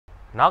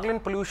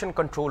Nagaland Pollution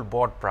Control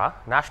Board pra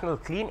National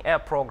Clean Air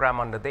Program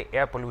under the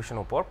air pollution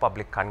upor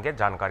public khan ge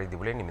jankari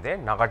dibole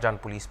nimide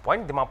Nagaland Police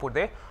Point Dimapur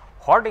de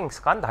Hoardings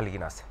khan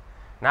dhaligina ase.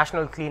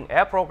 National Clean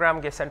Air Program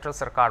ge central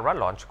sarkar ra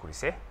launch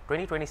kurise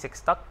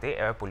 2026 tak de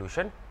air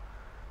pollution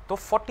to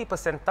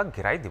 40% tak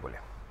girai dibole.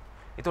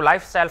 Itu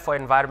lifestyle for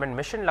environment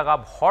mission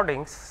laga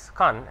Hoardings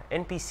khan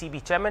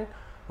NPCB chairman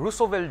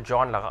Roosevelt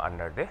John laga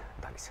under de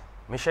dhalise.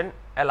 Mission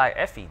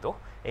LIFE do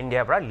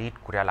India bra lead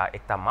kuriala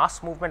ekta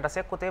mass movement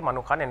ase kote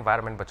manu khan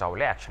environment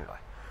bachawole action loy.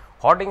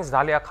 Hoardings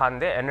dhalia khan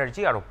de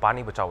energy aru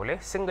pani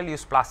bachawole single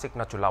use plastic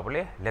na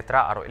chulabole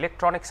letra aru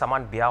electronic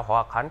saman biya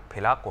hoa khan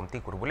phela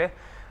komti kurubole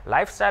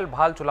lifestyle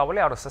bhal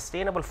chulabole aru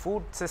sustainable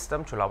food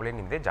system chulabole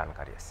nimde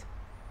jankari ase.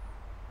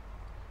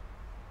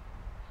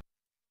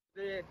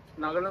 The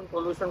Nagaland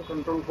Pollution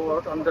Control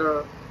Board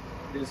under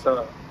this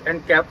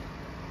NCAP,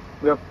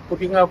 we are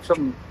putting up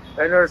some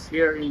banners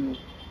here in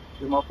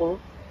Dimapur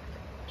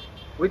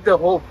with the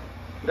hope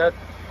that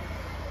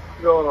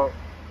your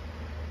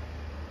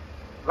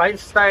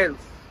lifestyles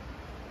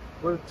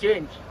will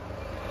change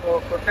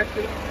for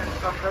protecting and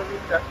conserving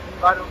the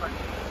environment.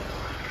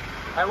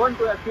 I want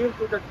to appeal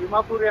to the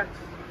Dimapurians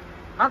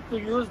not to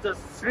use the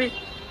street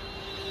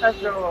as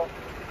the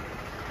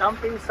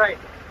dumping site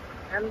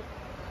and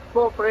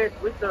cooperate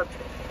with the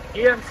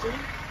GMC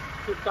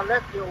to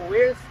collect your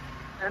waste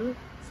and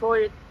throw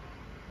it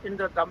in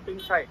the dumping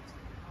sites.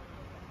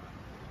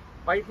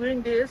 By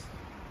doing this,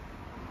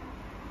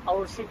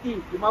 our city,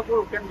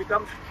 Dimapur, can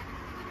become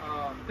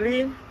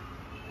clean,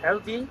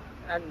 healthy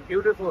and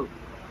beautiful.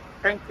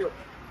 Thank you.